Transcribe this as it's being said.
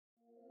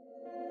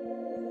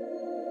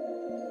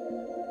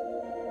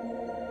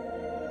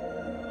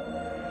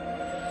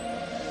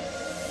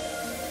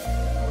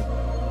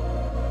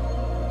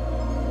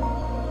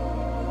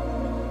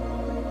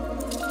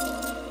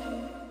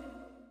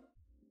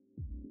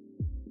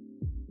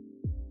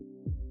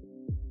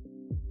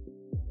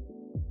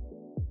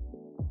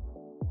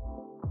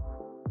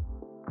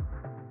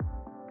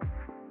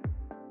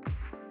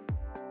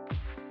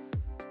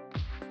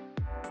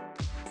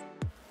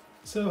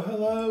So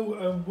hello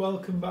and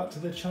welcome back to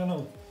the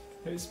channel.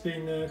 It's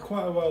been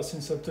quite a while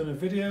since I've done a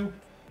video,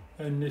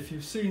 and if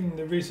you've seen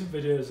the recent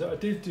videos that I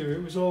did do,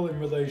 it was all in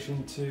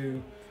relation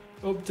to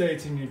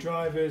updating your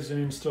drivers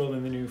and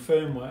installing the new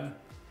firmware.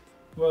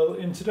 Well,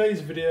 in today's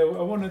video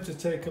I wanted to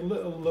take a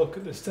little look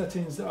at the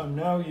settings that I'm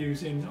now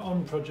using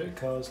on Project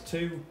Cars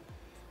 2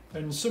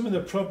 and some of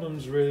the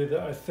problems really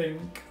that I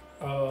think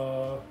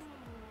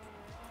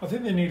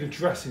they need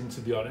addressing,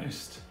 to be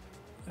honest.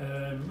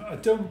 I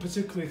don't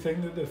particularly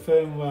think that the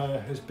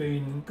firmware has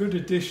been a good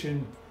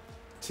addition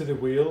to the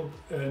wheel,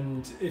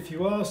 and if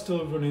you are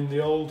still running the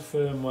old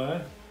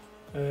firmware,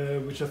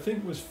 which I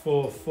think was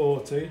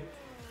 440,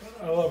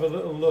 I'll have a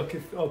little look.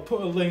 I'll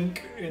put a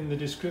link in the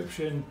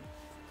description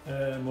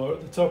or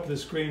at the top of the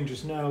screen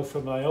just now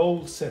for my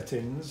old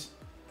settings,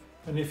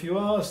 and if you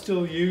are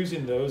still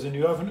using those and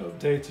you haven't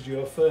updated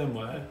your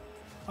firmware,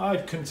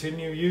 I'd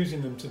continue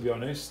using them, to be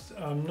honest.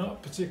 I'm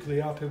not particularly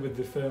happy with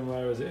the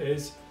firmware as it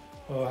is,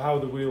 or how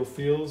the wheel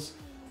feels.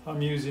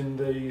 I'm using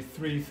the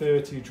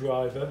 330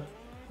 driver,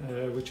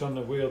 which on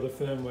the wheel the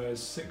firmware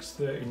is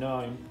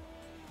 639,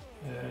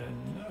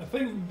 and I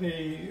think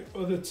the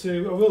other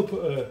two, I will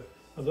put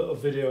a little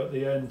video at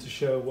the end to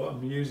show what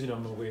I'm using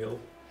on the wheel.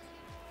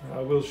 I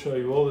will show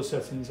you all the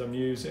settings I'm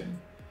using,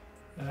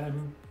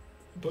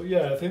 but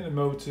yeah, I think the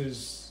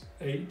motor's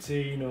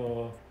 18,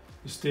 or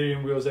the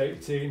steering wheel's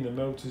 18, the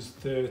motor's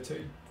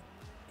 30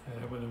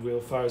 when the wheel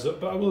fires up,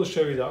 but I will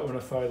show you that when I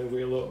fire the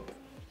wheel up.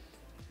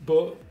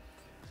 But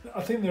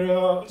I think there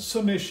are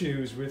some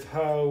issues with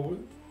how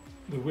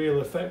the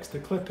wheel affects the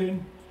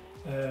clipping.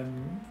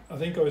 I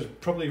think I was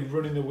probably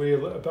running the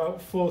wheel at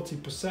about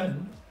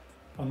 40%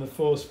 on the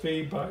force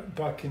feedback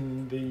back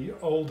in the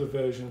older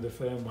version of the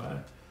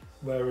firmware,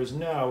 whereas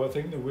now I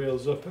think the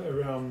wheel's up at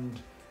around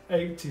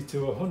 80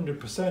 to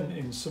 100%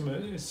 in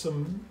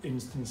some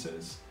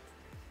instances.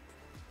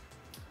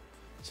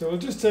 So we'll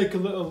just take a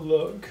little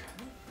look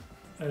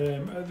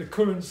at the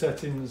current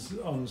settings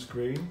on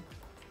screen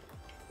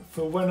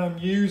for when I'm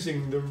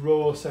using the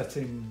raw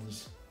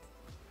settings.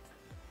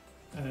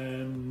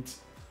 And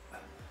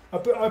I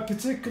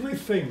particularly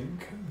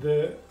think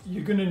that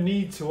you're going to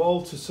need to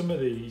alter some of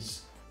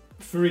these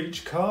for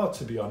each car,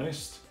 to be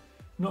honest.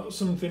 Not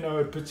something I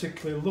would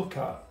particularly look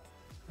at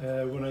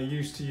when I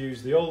used to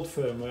use the old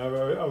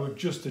firmware. I would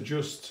just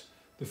adjust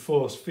the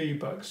force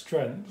feedback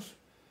strength.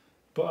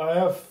 But I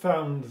have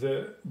found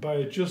that by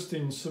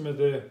adjusting some of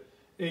the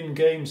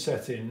in-game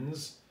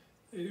settings,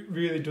 it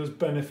really does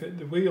benefit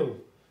the wheel.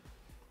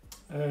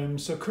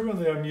 So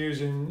currently I'm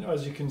using,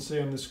 as you can see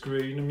on the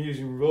screen, I'm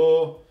using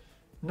raw,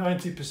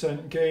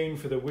 90% gain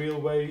for the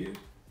wheel weight,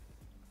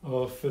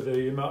 or for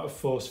the amount of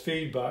force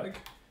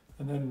feedback,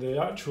 and then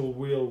the actual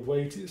wheel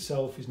weight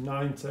itself is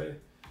 90.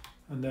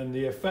 And then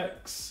the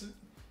effects,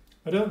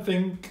 I don't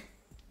think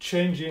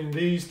changing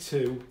these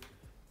two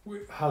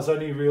has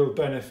any real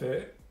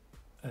benefit,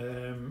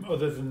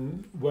 other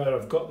than where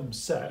I've got them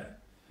set.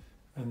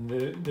 And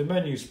the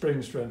menu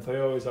spring strength I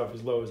always have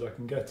as low as I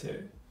can get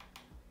it.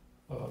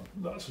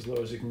 That's as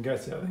low as you can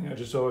get it. I think I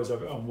just always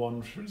have it on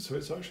 1, so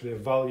it's actually a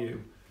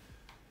value.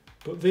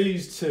 But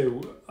these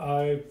two,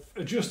 I've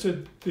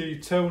adjusted the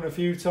tone a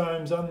few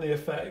times and the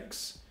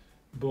effects,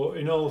 but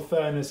in all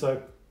fairness, I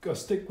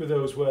stick with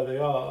those where they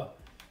are.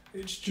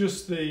 It's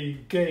just the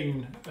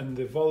gain and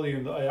the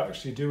volume that I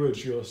actually do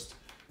adjust,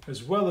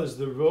 as well as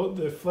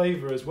the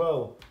flavour as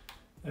well.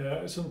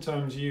 I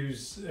sometimes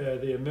use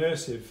the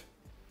immersive.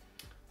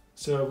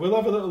 So we'll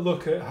have a little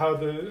look at how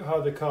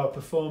the car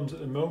performs at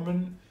the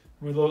moment.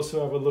 We'll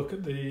also have a look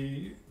at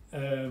the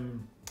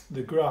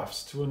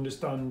graphs to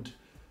understand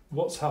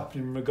what's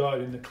happening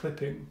regarding the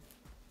clipping.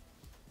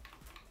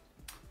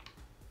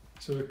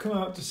 So we'll come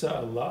out to set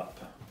a lap,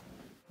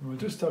 and we'll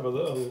just have a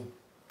little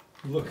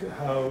look at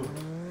how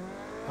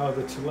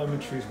the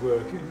telemetry is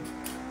working.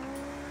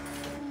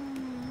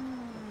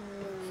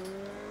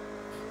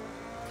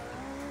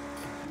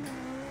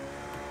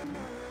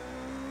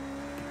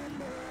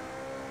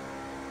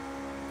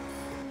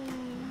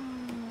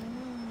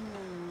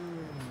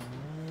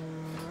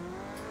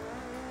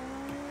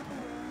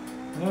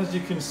 And as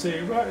you can see,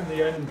 right in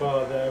the end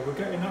bar there, we're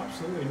getting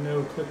absolutely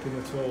no clipping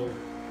at all,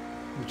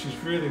 which is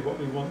really what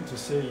we want to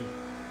see.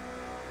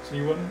 So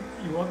you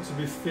want to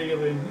be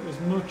feeling as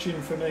much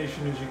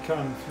information as you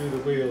can through the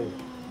wheel.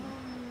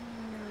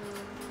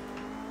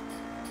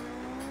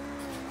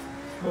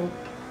 Well,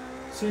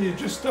 see, you're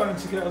just starting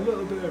to get a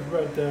little bit of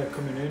red there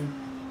coming in,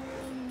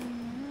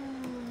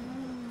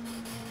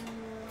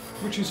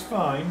 which is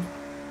fine.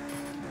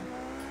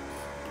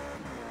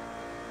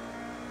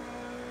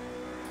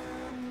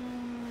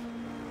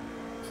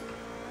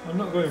 I'm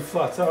not going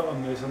flat out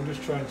on this, I'm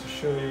just trying to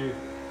show you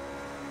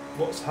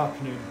what's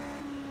happening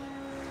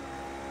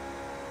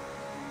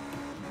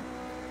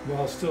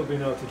while still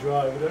being able to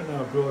drive. I don't know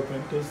how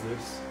Broadbent does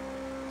this,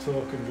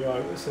 talk and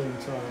drive at the same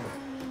time.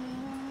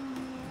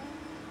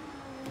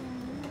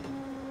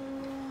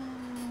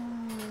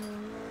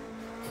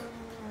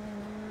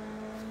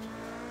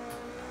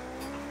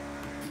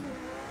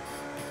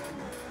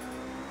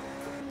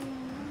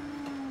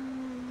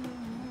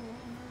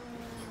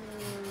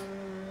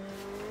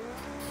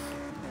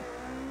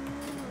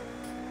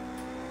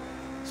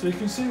 So you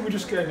can see we're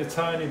just getting a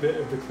tiny bit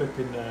of the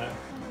clipping there,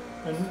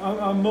 and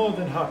I'm more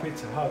than happy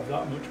to have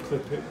that much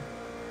clipping.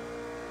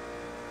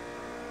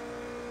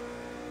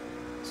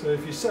 So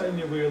if you're setting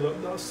your wheel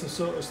up, that's the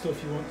sort of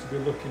stuff you want to be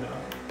looking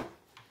at.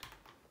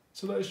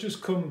 So let's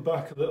just come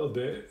back a little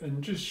bit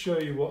and just show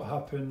you what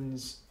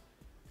happens.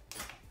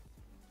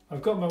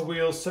 I've got my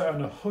wheel set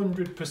on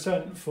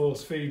 100%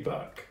 force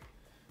feedback,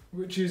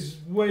 which is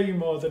way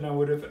more than I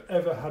would have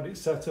ever had it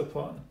set up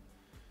on.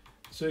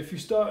 So if you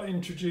start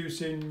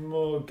introducing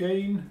more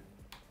gain,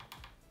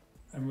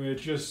 and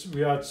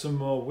we add some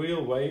more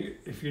wheel weight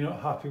if you're not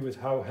happy with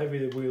how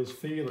heavy the wheel's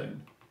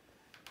feeling,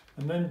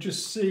 and then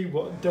just see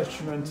what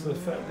detrimental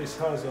effect this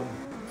has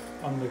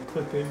on the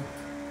clipping.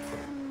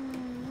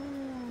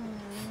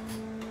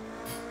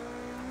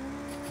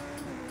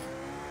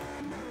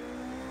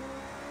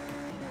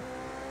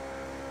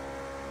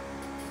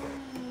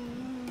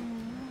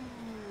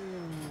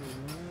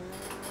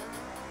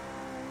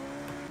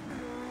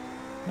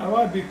 Now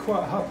I'd be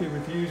quite happy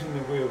with using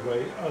the wheel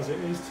weight as it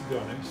is, to be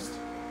honest.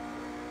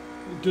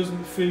 It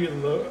doesn't feel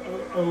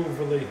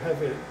overly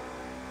heavy,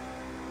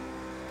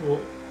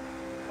 but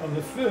on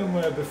the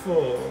firmware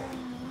before,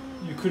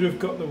 you could have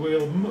got the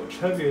wheel much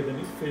heavier than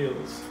it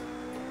feels.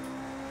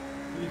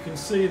 But you can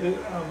see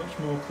that how much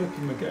more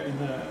clipping we're getting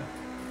there.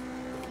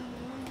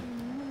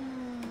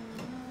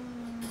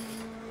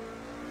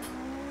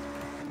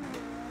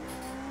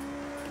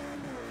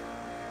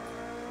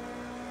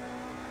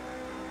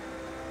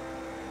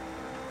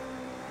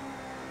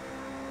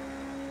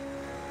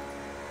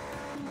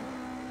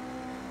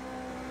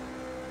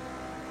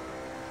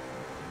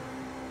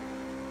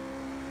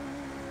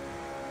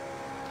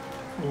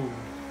 Ooh,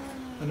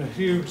 and a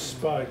huge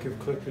spike of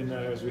clipping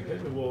there as we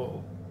hit the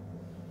wall.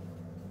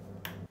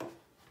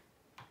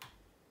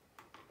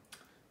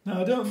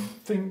 Now I don't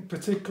think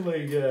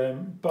particularly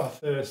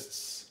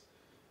Bathurst's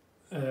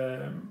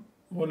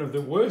one of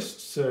the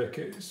worst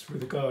circuits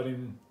with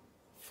regarding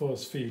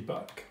force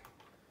feedback.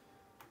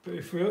 But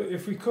if we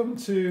go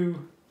to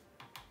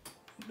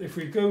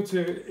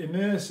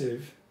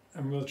immersive,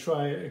 and we'll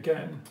try it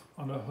again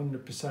on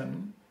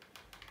 100%.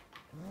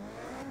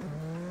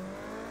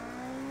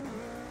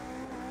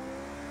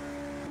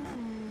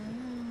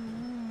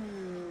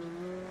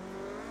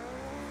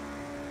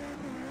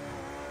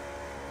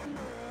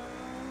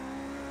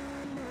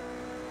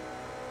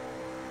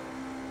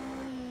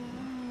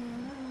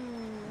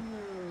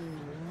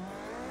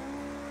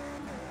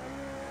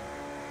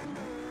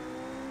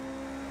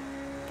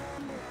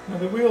 Now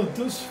the wheel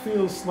does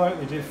feel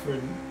slightly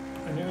different,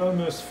 and it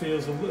almost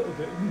feels a little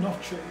bit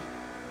notchy,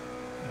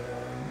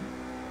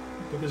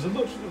 but there's a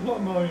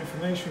lot more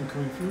information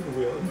coming through the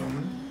wheel at the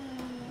moment.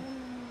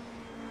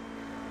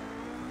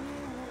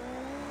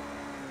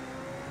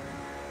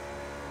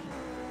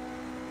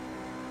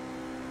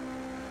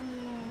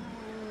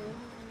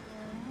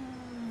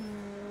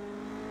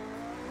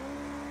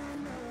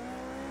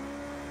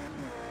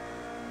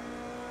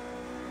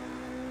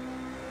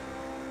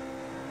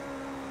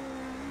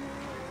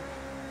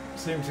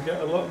 Seem to get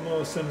a lot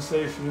more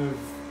sensation of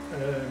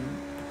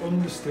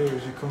understeer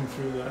as you come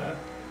through there.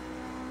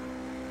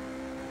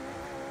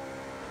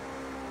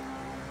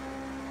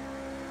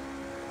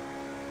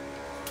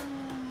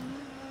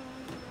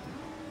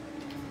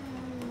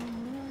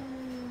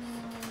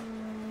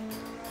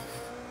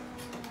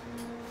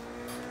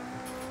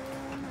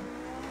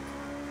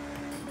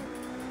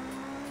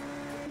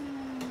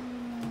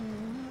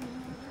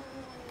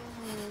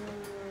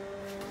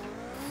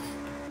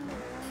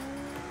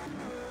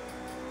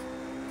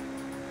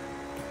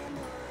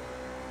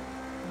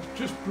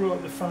 Just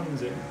brought the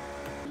fans in,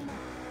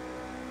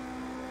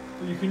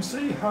 but you can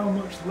see how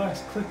much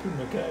less clipping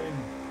we're getting.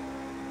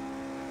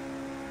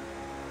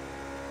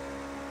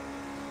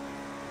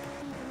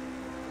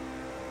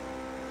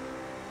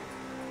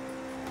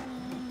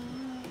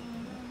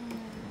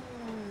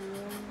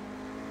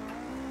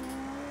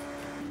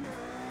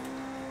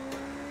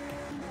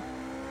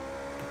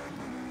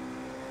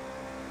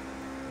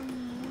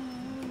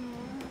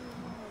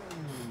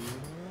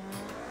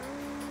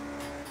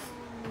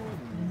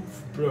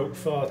 Broke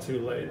far too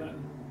late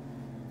then.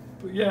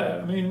 But yeah,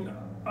 I mean,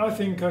 I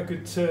think I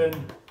could turn,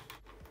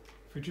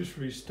 if we just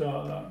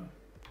restart that,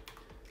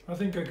 I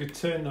think I could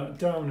turn that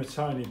down a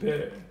tiny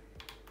bit.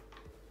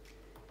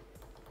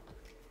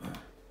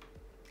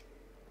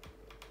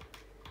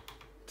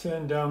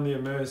 Turn down the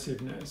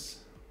immersiveness.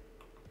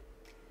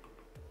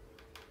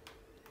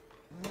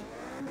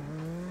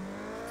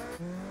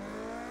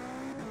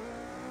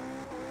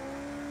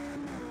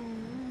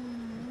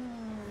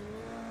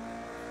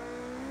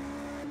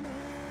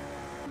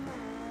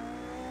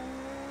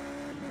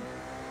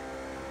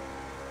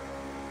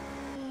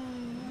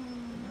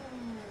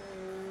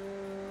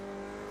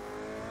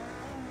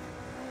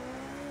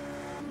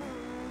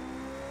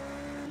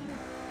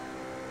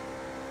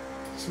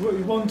 So what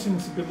you're wanting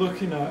to be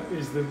looking at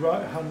is the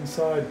right hand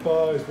side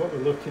bar is what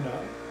we're looking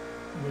at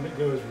when it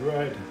goes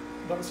red.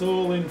 That's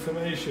all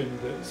information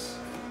that's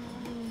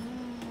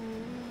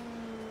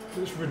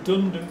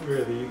redundant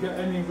really. You get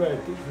any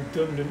red that's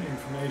redundant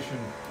information.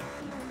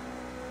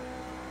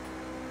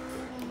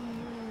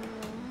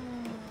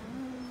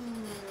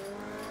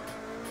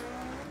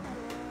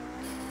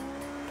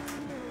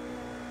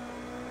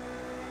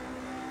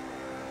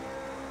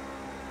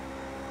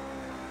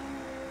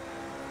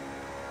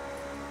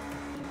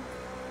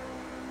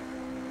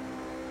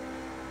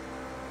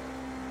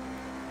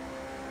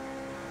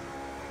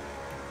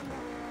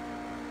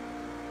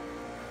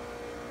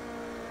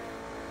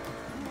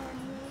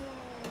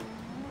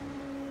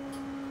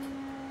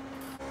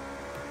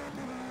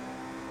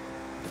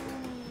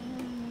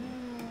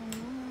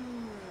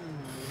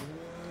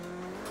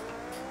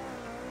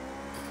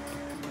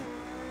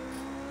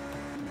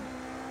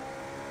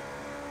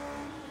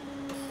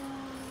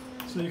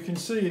 So you can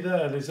see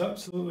there's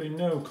absolutely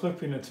no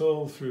clipping at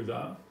all through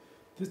that.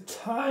 The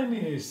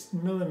tiniest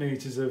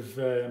millimetres of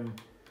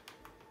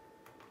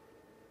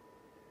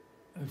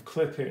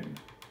clipping,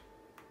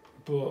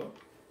 but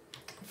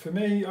for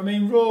me, I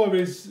mean, raw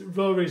is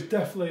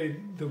definitely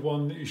the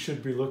one that you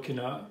should be looking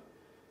at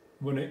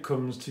when it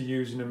comes to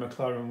using a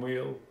McLaren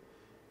wheel.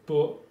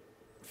 But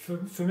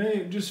for me,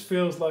 it just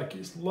feels like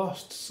it's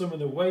lost some of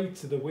the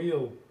weight of the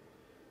wheel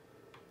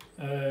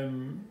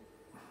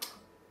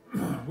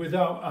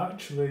without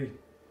actually.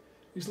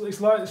 It's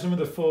like some of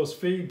the force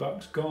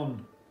feedback's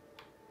gone.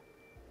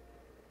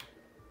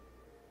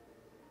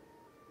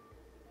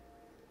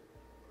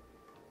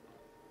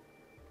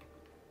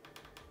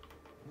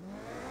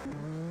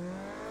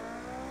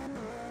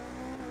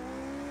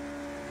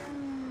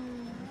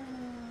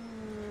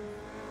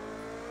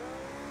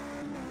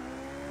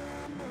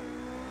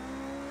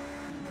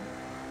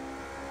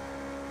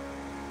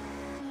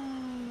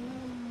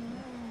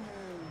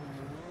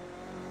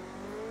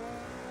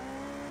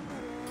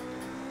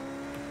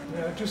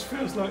 Yeah, it just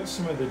feels like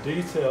some of the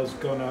detail's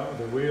gone out of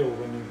the wheel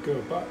when you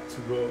go back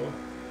to raw.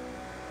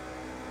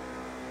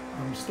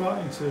 I'm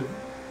starting to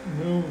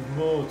move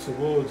more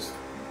towards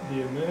the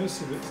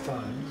immersive at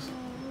times.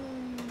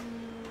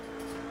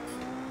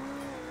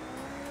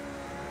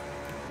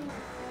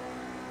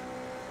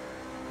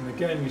 And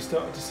again, you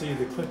start to see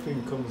the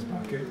clipping comes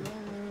back in.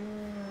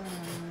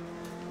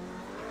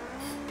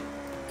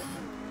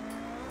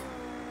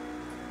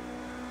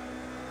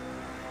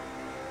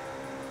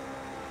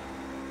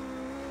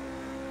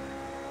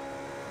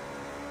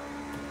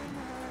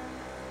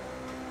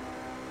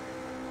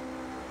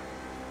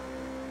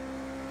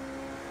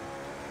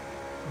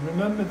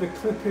 Remember the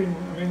clipping,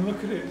 I mean,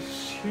 look at it,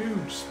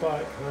 huge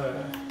spike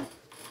there.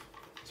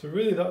 So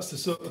really that's the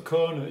sort of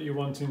corner that you're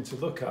wanting to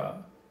look at.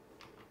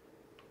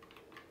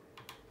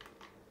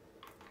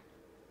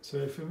 So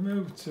if we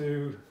move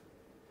to,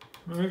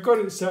 I mean, we've got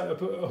it set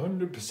up at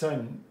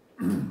 100%.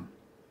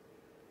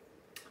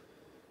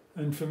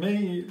 And for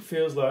me, it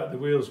feels like the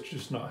wheel's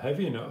just not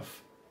heavy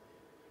enough.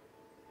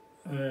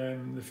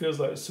 It feels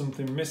like there's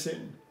something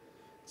missing.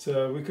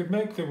 So we could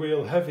make the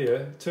wheel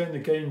heavier, turn the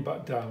gain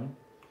back down,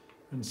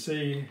 and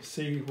see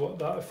what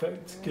that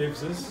effect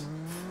gives us.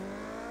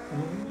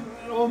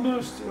 And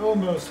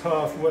almost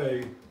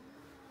halfway.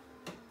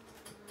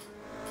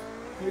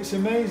 It's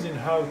amazing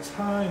how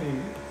tiny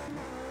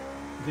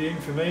the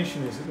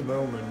information is at the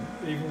moment,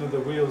 even though the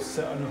wheel's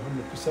set on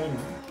 100%.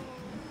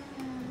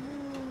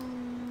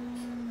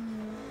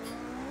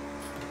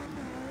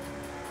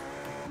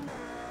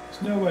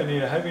 It's nowhere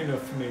near heavy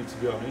enough for me, to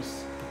be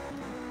honest.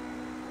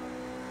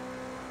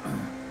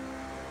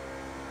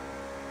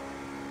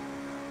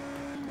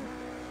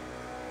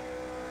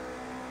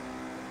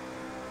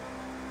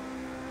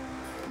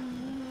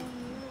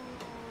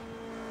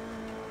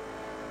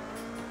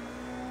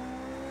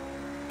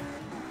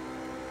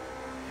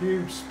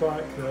 Huge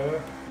spike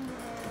there.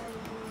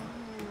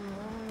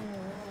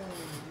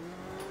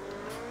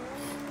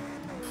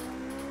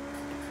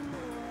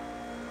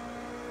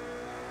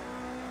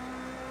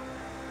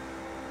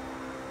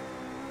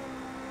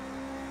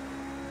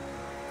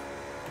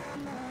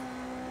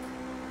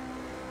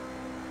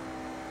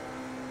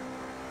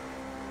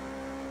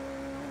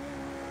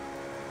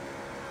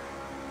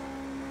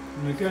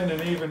 And again,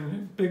 an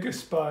even bigger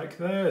spike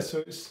there, so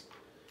it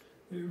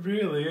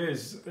really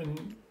is,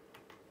 and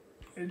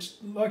it's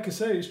like I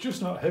say, it's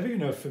just not heavy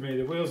enough for me.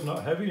 The wheel's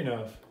not heavy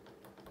enough.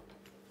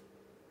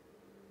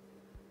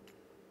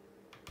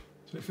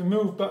 So if we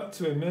move back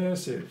to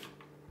immersive,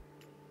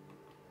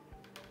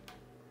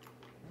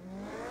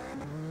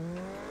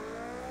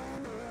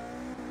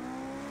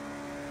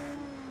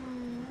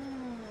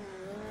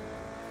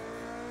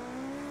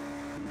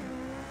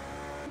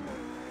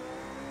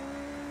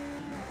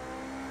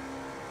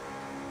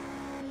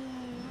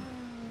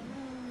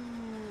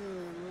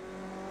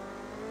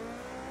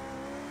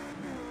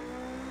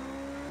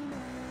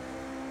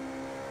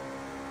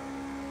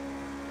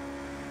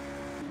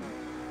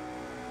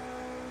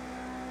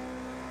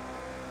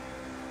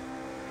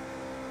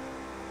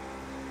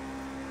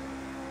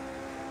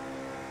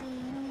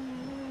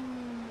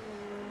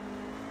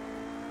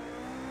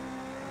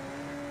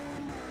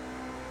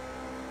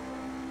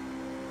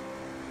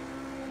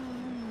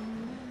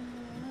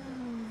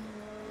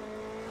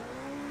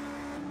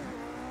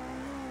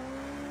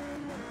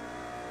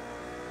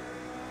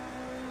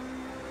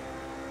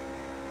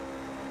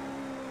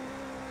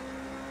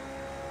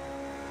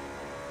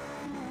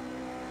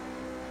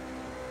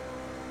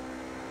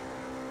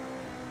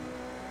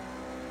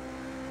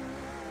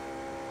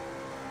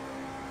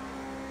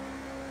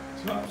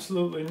 there's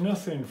absolutely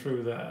nothing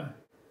through there.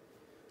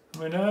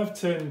 I mean, I've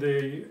turned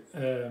the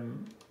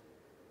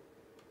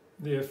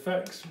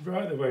effects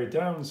right the way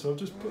down, so I'll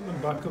just put them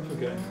back up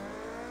again.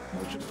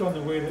 Not just on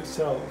the wheel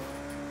itself.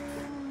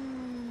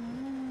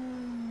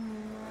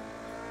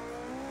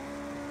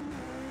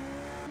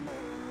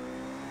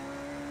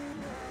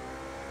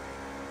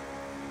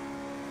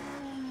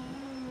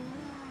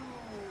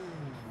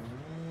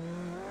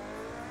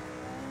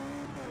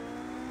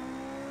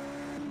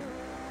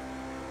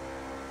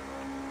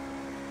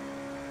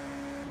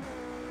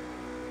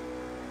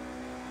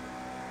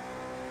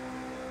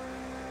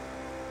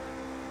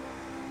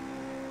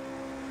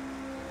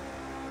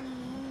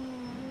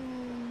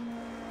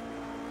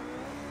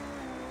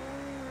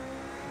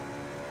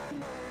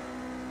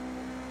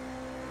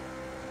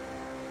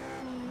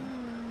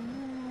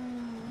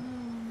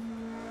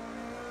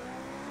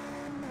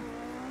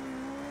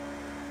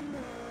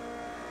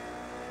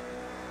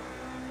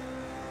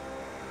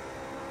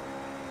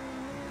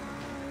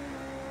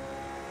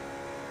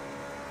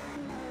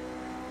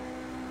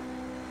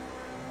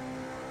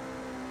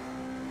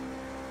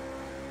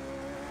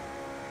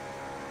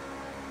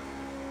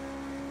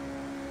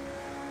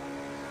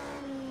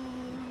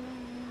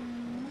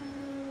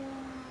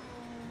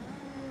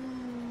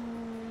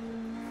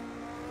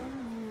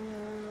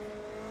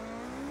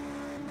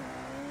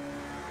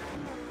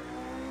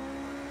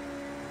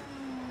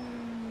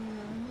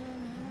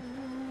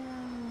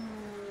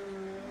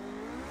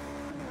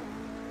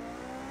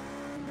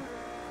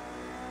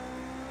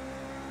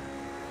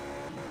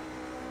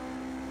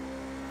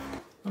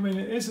 mean,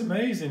 it is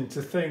amazing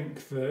to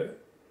think that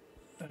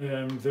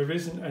there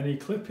isn't any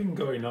clipping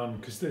going on,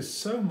 because there's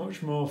so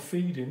much more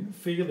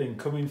feeling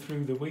coming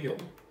through the wheel.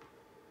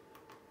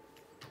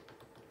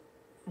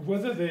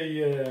 Whether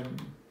the,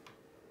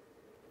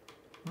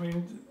 I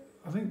mean,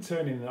 I think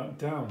turning that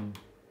down,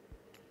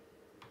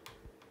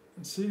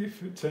 and see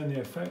if we turn the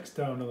effects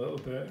down a little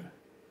bit.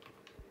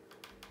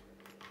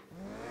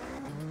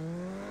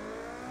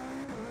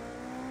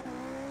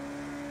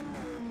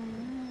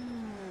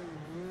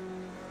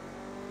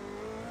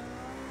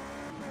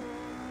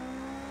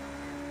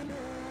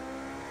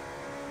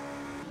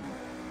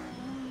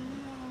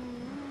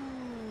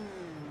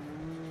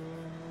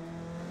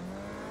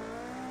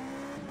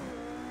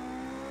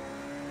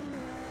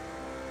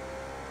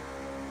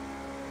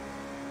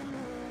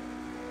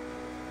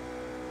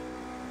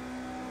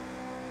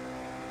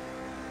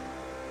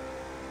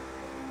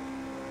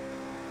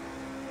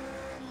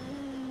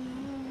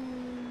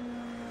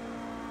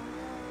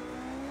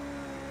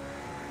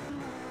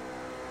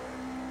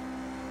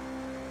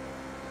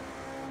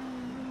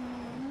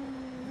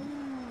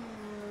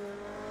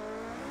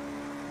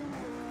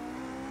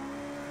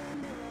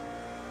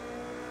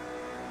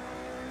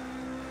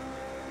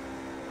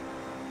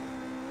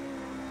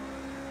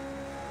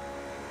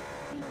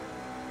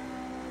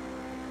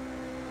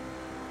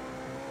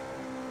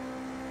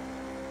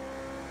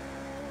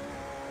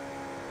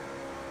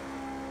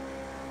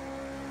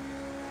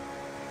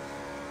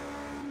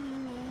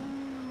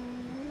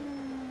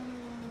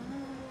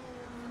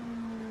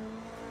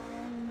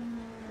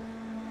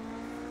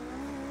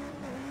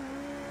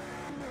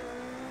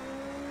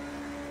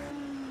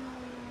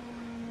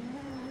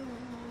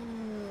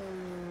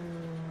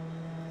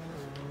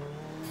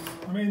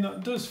 I mean,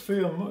 that does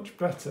feel much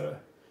better.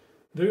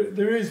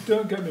 There is,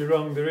 don't get me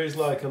wrong, there is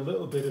like a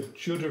little bit of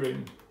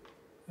juddering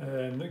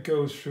that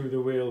goes through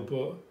the wheel,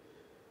 but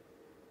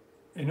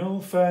in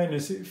all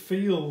fairness, it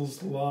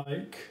feels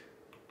like,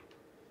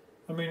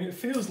 I mean, it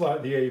feels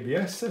like the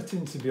ABS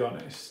setting, to be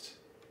honest.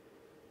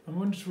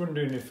 I'm just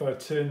wondering if I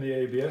turn the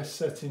ABS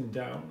setting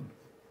down,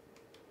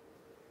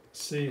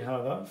 see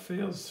how that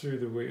feels through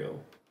the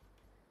wheel.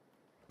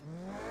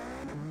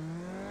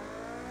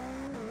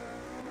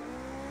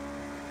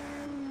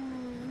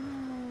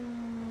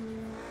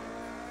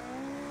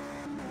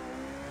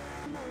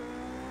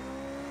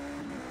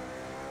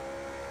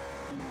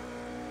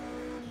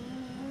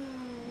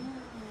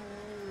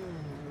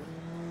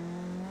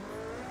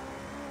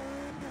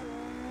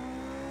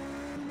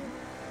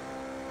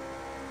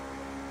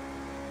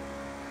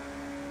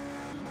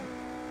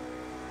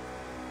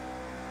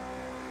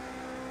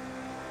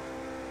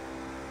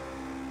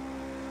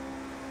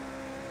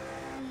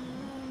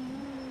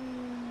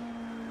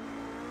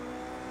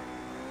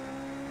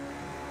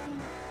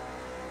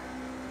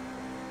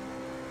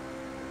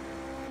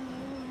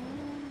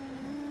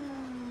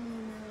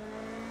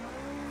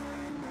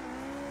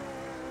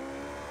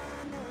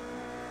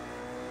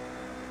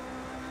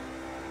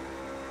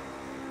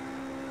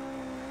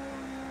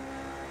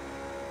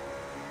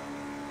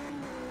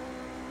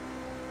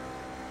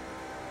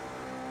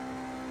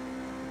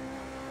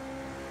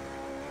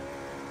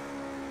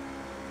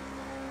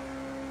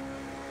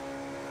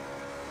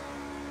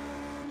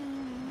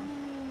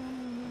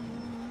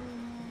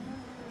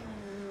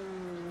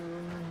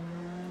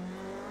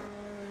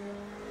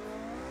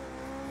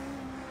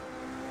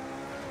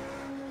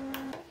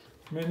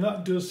 I mean,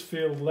 that does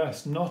feel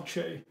less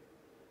notchy.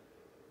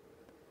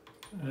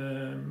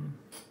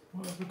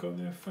 What have we got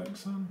the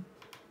effects on?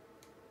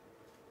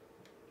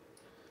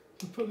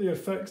 So put the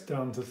effects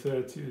down to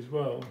 30 as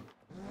well.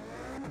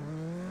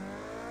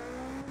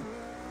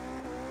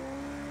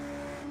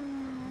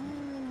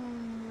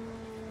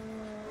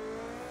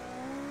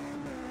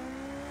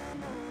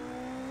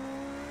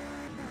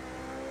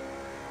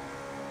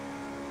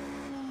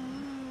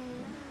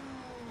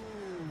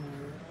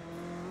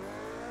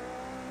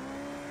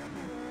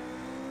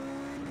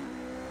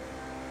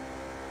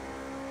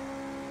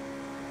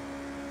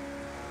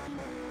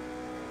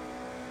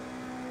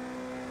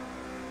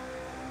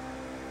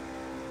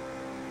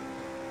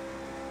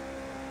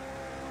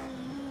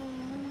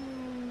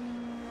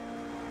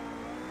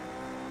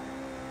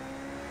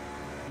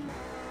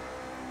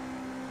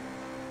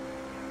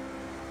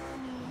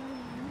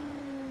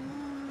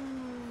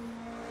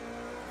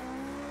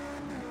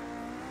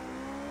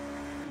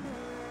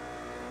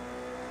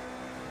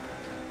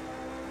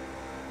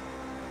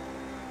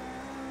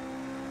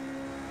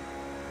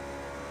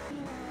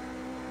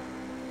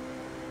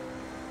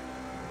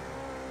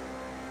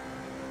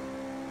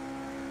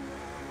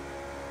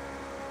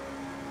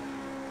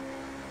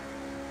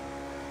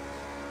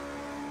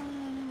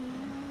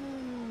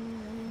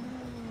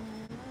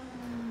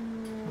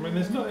 I mean,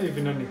 there's not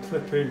even any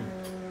clipping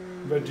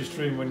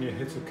registering when you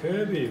hit a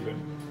curb even.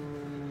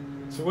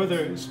 So whether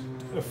it's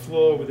a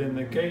flaw within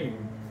the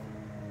game,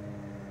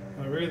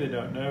 I really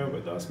don't know,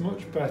 but that's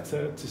much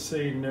better to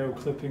see no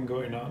clipping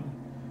going on.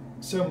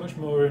 So much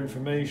more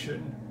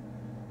information.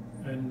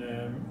 And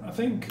I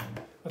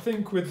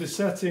think with the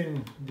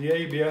setting, the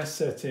ABS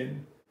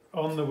setting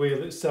on the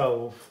wheel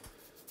itself,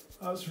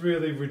 that's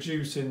really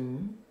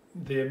reducing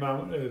the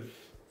amount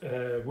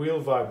of wheel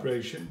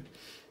vibration.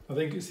 I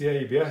think it's the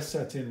ABS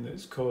setting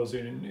that's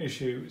causing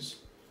issues.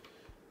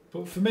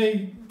 But for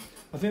me,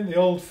 I think the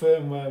old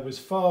firmware was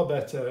far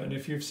better, and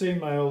if you've seen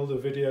my older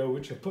video,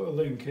 which I put a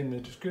link in the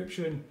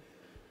description,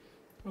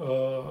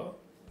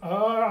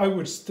 I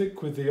would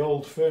stick with the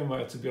old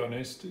firmware, to be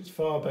honest. It's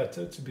far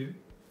better, to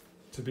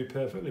be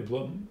perfectly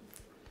blunt.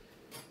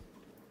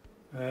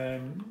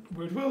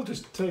 We will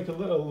just take a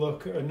little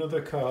look at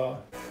another car.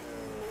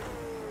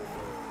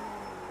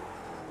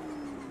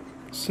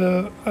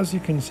 So, as you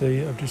can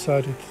see, I've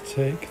decided to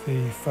take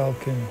the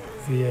Falcon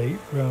V8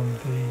 round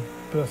the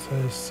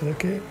Bathurst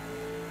circuit,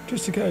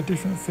 just to get a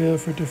different feel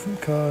for a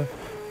different car.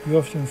 You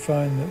often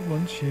find that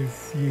once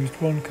you've used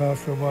one car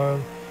for a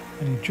while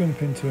and you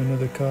jump into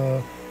another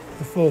car,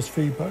 the force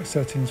feedback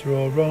settings are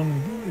all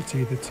wrong. It's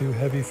either too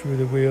heavy through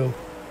the wheel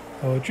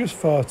or just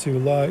far too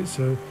light.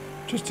 So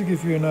just to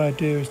give you an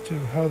idea as to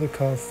how the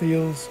car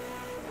feels,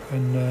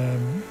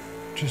 and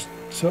just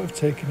sort of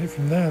taking it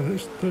from there,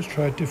 let's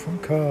try a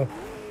different car.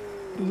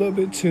 A little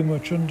bit too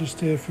much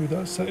understeer through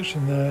that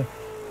section there,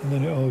 and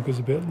then it all goes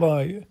a bit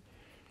light.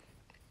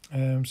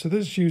 So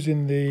this is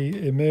using the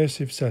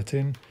immersive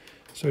setting,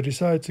 so I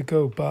decided to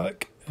go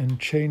back and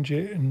change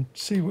it and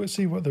see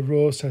what the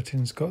raw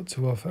settings got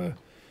to offer.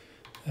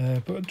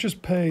 But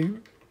just pay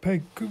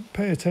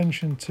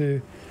attention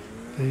to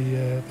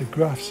the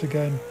graphs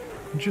again,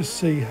 and just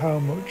see how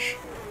much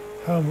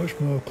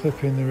more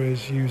clipping there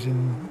is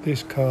using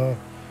this car.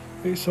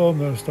 It's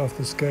almost off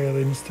the scale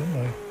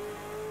instantly.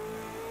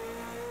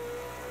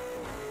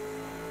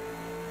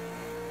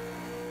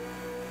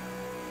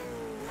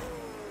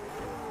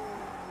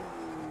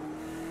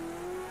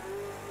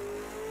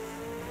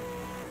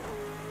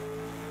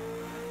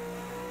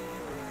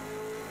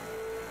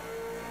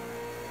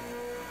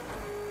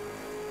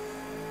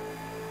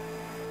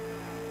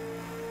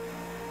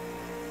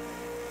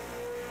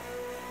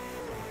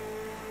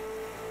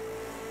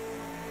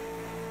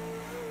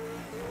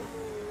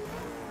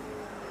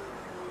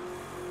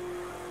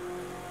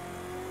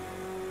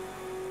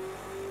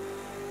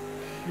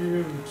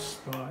 Huge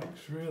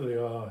spikes, really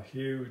are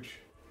huge.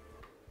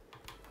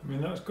 I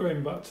mean, that's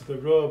going back to the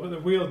raw, but the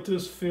wheel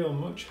does feel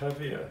much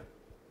heavier.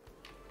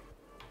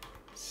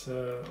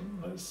 So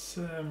let's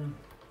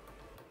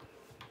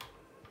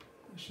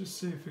just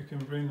see if we can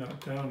bring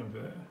that down a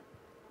bit.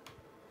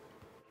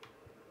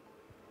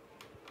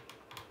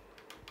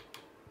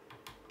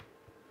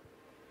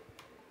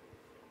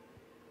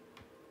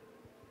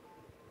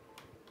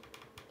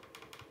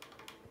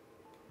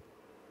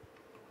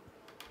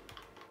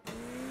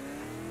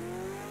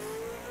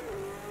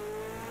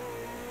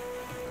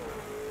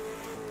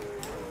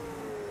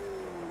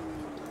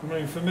 I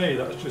mean, for me,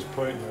 that's just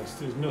pointless.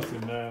 There's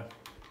nothing there.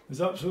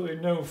 There's absolutely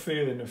no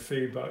feeling of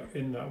feedback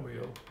in that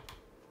wheel.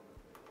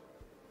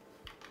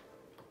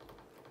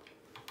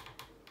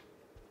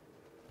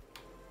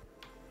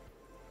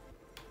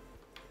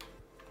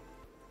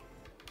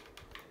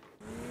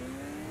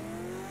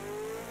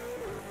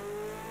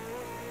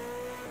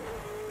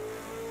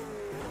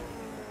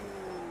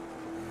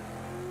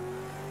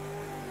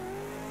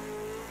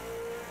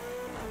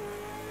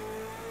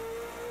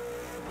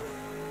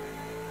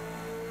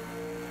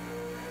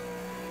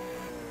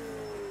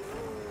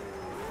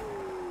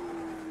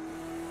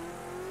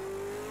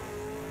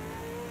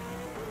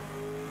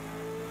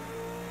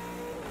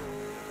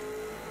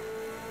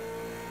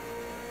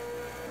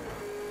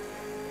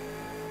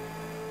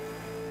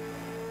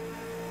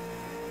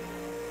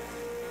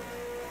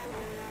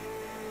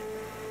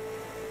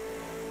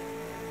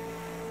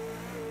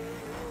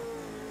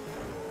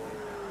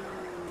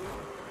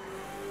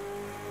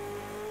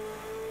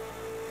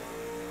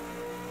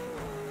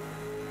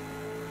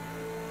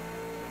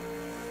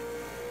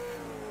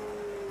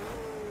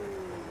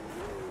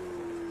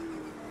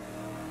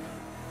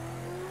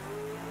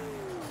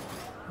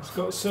 I've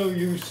got so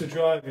used to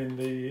driving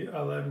the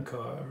LM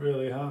car, I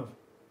really have.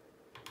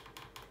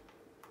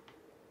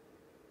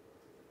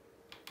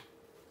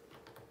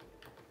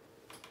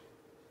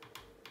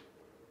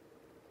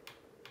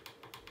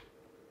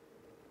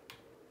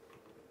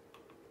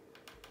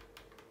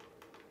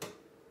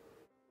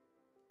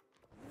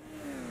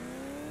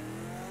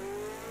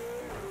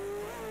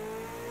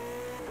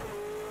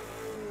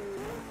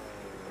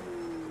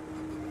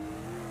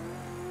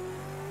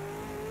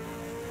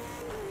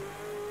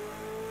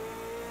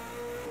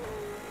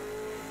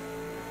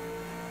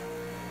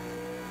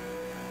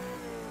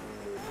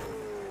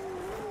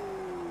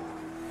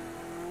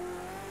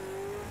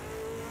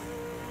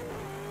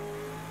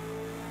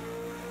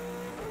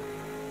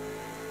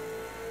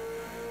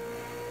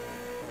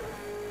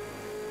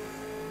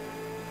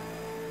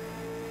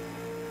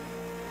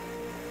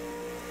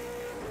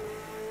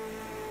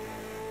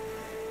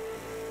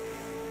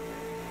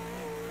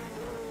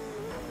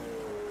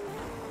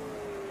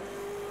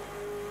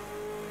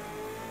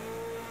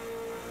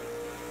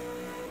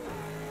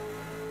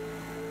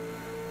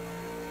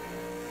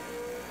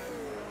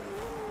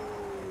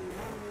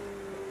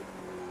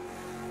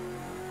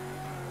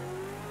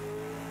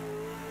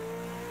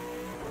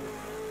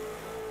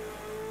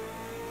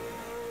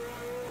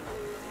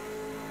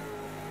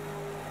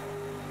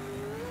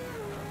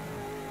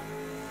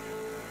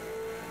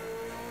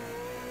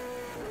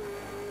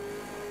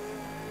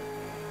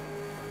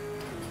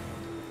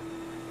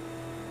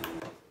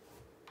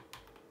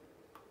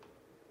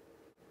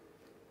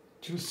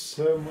 just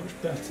so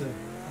much better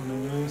on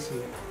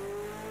immersive.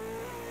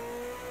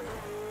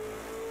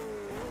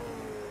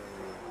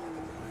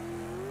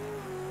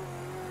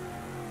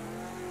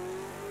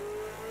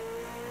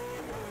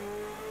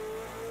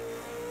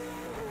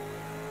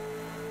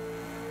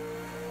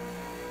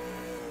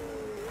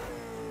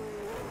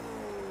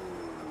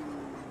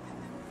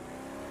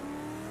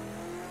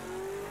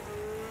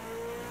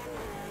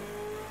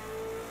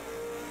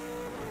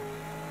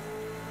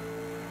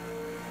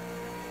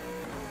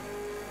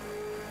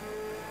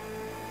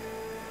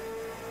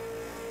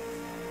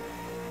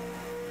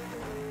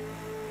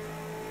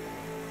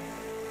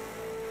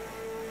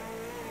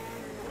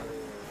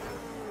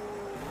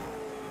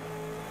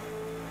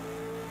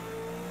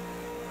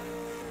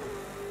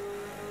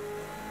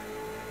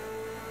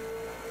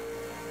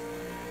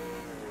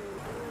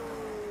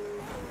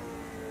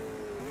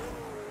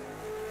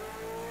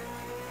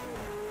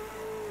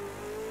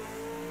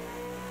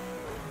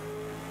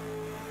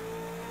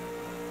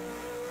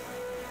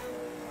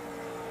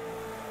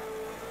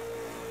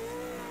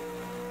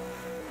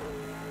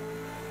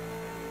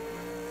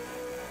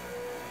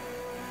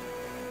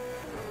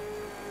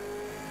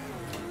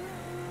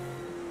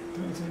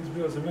 Don't seem to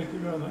be able to make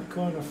it around that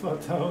corner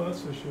flat out,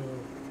 that's for sure.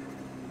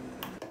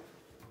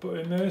 But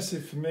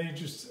immersive for me,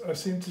 I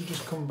seem to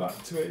just come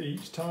back to it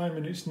each time,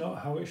 and it's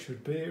not how it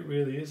should be, it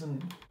really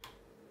isn't.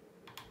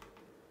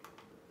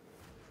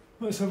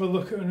 Let's have a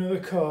look at another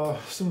car,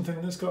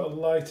 something that's got a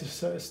lighter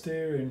set of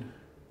steering.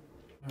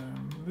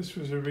 This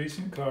was a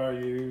recent car I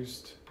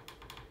used,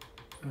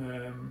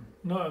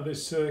 not at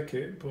this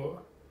circuit,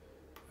 but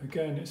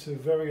again it's a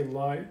very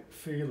light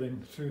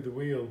feeling through the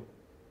wheel.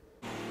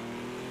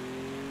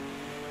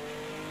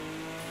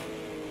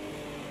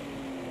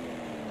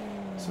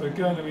 So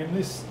again, I mean,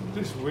 this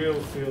wheel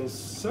feels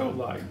so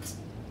light.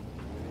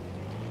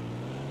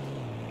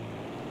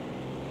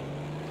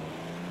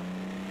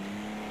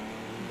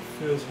 It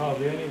feels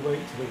hardly any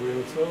weight to the wheel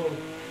at all.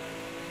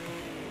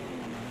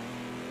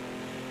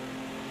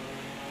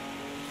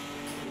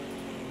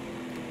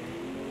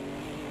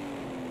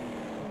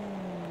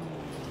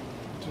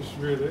 Just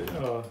really,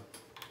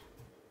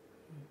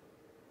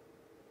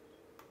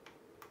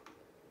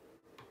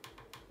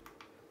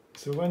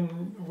 So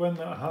when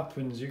that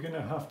happens, you're going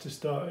to have to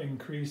start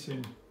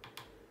increasing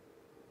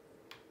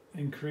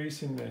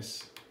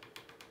this.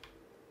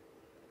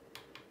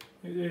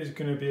 It is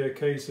going to be a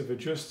case of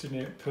adjusting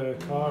it per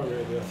car,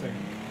 really, I think.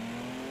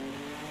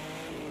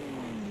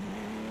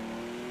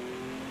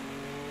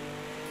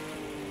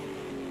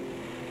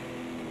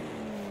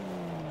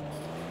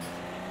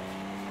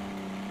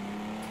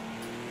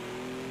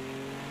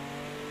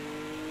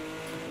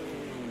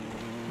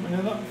 I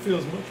mean, that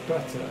feels much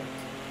better.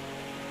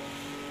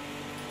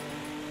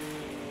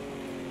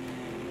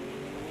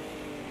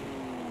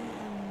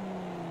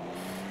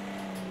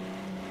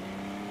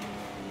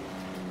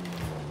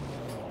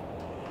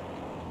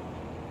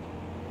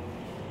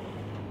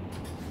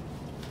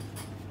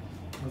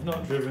 I've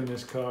not driven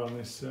this car on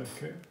this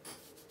circuit.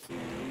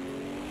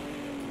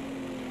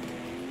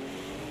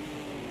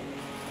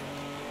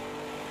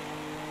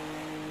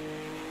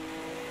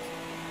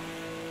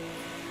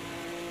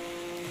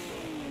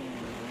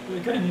 But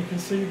again, you can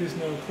see there's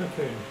no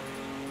clipping.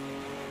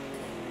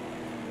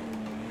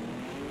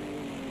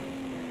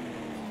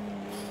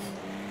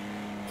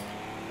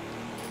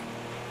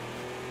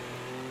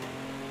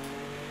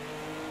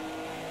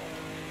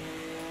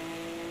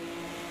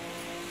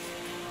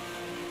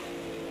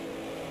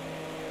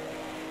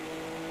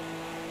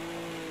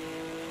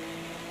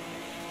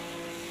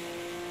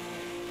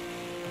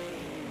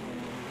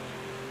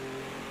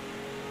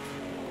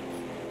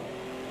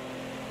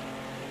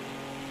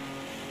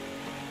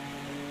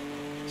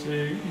 So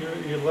you're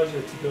at your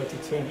leisure to be able to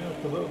turn it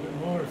up a little bit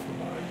more if you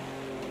like.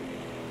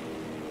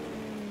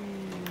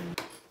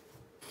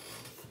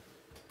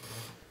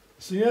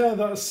 So yeah,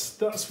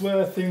 that's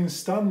where things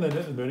stand then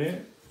at the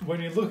minute. When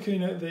you're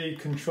looking at the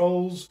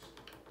controls,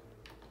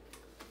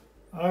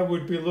 I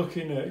would be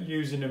looking at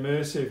using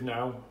immersive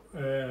now.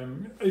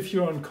 If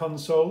you're on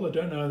console, I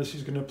don't know how this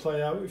is going to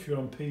play out if you're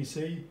on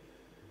PC,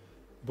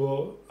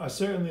 but I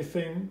certainly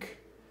think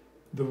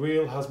the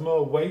wheel has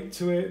more weight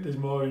to it, there's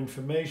more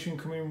information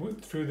coming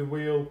through the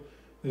wheel,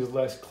 there's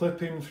less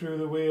clipping through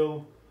the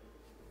wheel,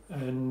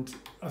 and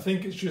I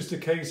think it's just a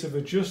case of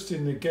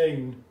adjusting the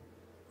gain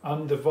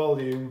and the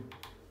volume.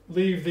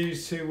 Leave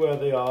these two where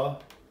they are,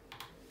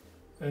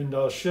 and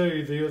I'll show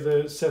you the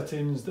other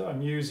settings that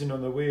I'm using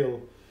on the wheel.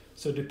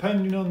 So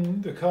depending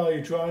on the car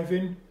you're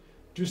driving,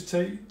 just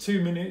take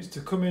 2 minutes to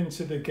come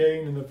into the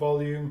gain and the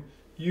volume,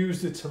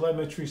 use the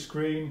telemetry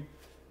screen,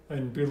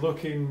 and be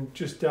looking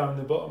just down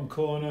the bottom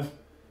corner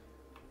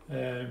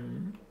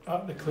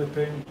at the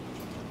clipping.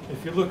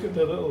 If you look at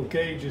the little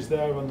gauges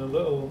there on the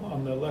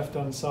left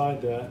hand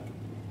side there,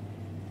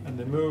 and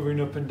they're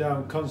moving up and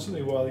down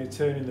constantly while you're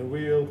turning the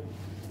wheel.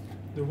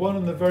 The one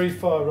on the very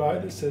far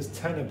right that says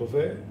 10 above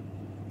it,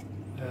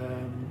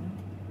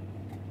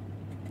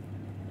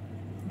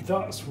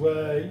 that's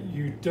where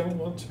you don't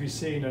want to be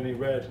seeing any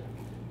red.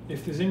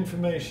 if there's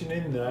information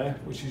in there,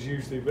 which is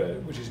usually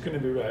red, which is going to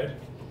be red,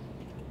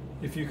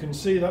 if you can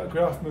see that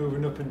graph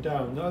moving up and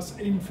down, that's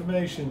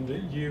information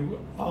that you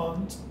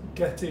aren't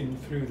getting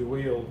through the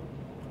wheel.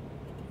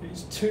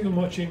 It's too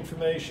much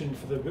information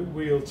for the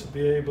wheel to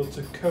be able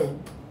to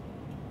cope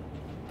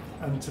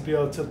and to be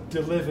able to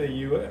deliver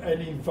you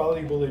any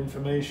valuable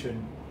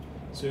information.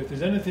 So if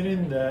there's anything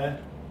in there,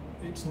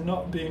 it's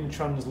not being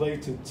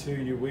translated to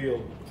your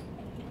wheel.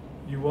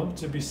 You want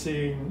to be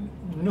seeing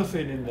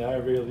nothing in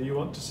there really. You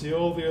want to see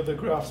all the other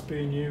graphs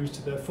being used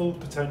to their full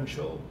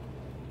potential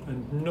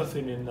and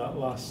nothing in that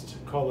last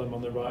column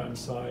on the right hand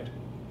side.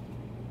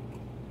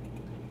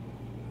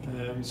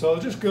 So I'll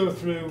just go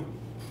through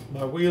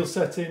my wheel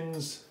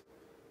settings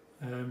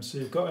so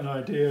you've got an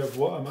idea of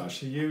what I'm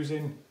actually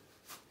using.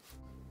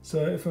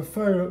 So if I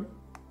fire up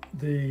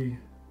the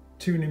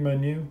tuning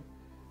menu,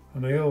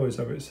 and I always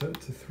have it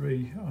set to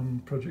 3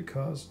 on project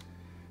cars,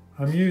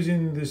 I'm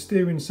using the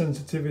steering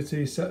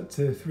sensitivity set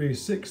to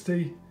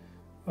 360.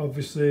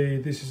 Obviously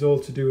this is all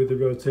to do with the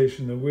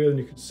rotation of the wheel, and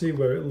you can see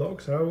where it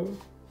locks out.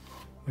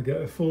 I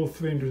get a full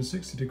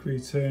 360 degree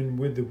turn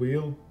with the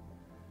wheel,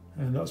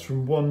 and that's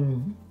from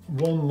one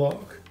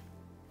lock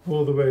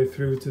all the way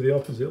through to the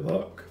opposite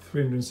lock,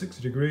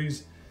 360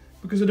 degrees,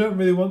 because I don't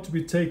really want to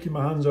be taking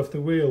my hands off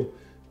the wheel.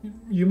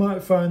 You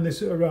might find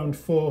this at around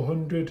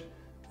 400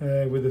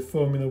 with a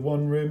Formula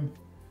 1 rim.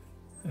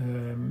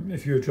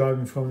 If you're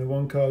driving Formula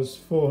 1 cars,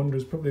 400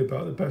 is probably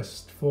about the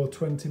best,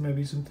 420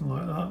 maybe, something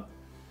like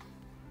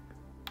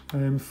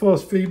that.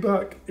 Force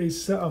feedback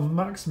is set on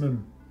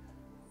maximum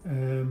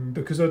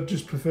because I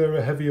just prefer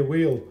a heavier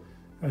wheel,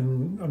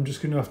 and I'm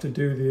just going to have to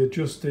do the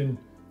adjusting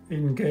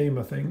in game,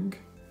 I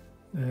think,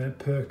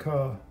 per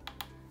car.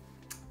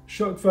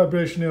 Shock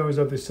vibration, I always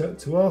have this set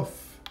to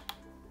off.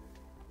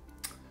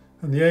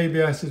 And the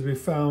ABS, as we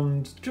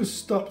found, just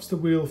stops the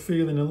wheel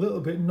feeling a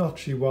little bit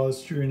notchy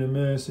whilst during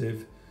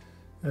immersive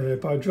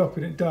by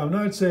dropping it down.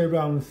 I'd say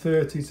around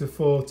 30 to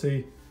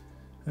 40,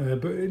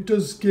 but it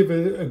does give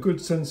a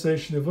good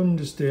sensation of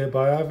understeer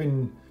by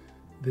having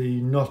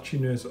the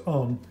notchiness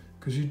on,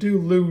 because you do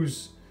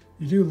lose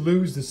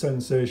the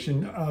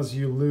sensation as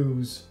you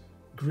lose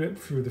grip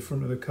through the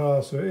front of the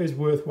car, so it is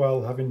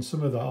worthwhile having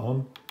some of that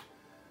on.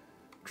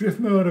 Drift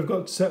mode I've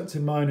got set to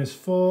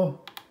 -4.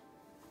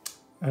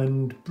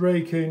 And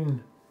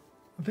braking,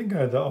 I think I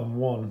had that on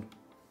 1,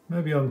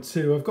 maybe on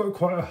 2. I've got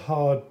quite a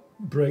hard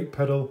brake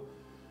pedal,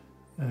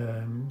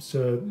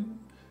 so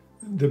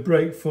the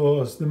brake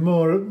force, the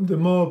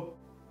more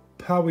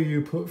power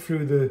you put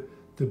through the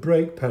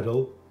brake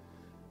pedal,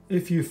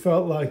 if you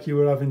felt like you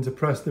were having to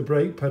press the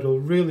brake pedal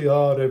really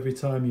hard every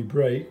time you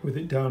brake with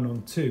it down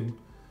on 2,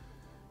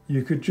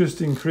 you could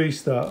just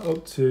increase that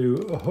up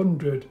to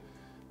 100,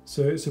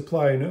 so it's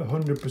applying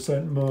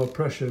 100% more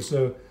pressure.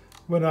 So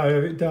when I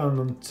have it down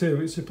on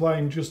 2, it's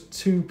applying just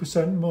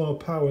 2% more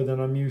power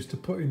than I'm used to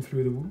putting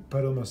through the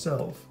pedal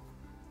myself.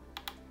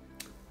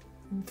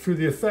 Through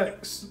the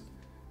effects,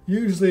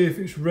 usually if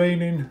it's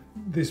raining,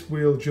 this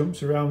wheel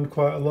jumps around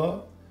quite a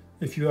lot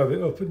if you have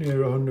it up at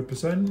near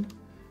 100%.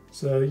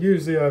 So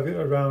usually I have it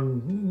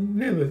around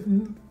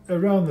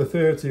the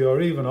 30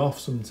 or even off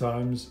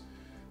sometimes.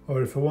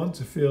 Or if I want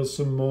to feel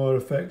some more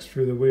effects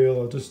through the wheel,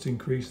 I'll just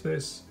increase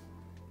this.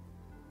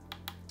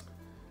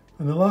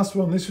 And the last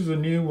one, this was a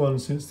new one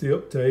since the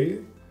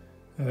update,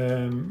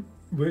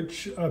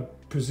 which I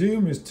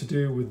presume is to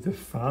do with the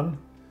fan.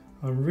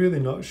 I'm really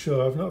not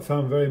sure. I've not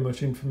found very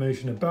much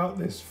information about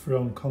this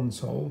from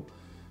console,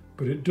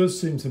 but it does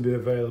seem to be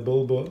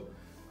available, but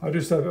I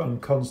just have it on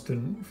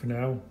constant for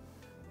now.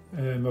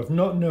 I've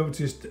not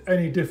noticed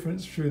any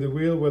difference through the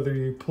wheel, whether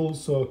you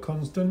pulse or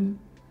constant,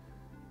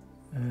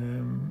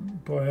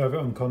 but I have it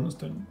on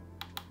constant.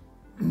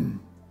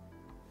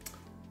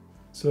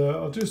 So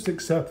I'll just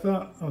accept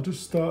that. I'll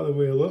just start the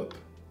wheel up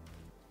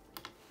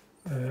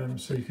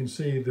so you can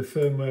see the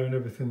firmware and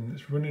everything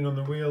that's running on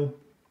the wheel.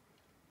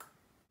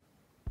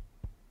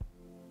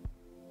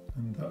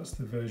 And that's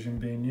the version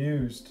being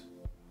used.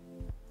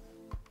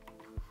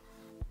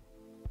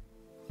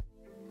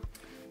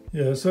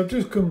 Yeah, so I've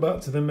just come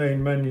back to the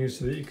main menu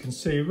so that you can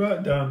see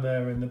right down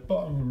there in the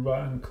bottom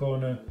right hand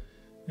corner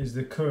is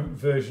the current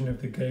version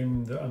of the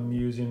game that I'm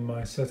using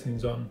my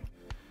settings on.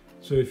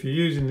 So if you're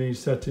using these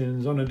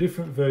settings on a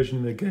different version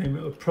of the game,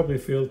 it'll probably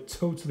feel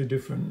totally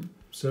different.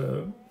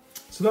 So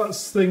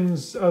that's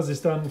things as they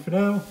stand for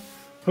now.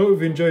 Hope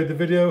you've enjoyed the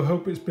video.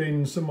 Hope it's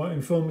been somewhat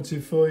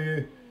informative for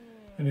you.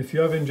 And if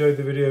you have enjoyed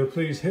the video,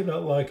 please hit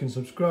that like and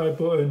subscribe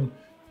button.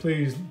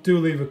 Please do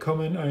leave a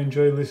comment. I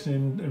enjoy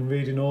listening and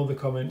reading all the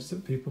comments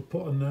that people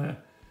put on there.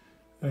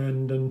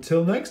 And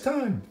until next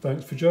time,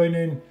 thanks for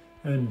joining,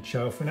 and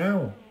ciao for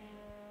now.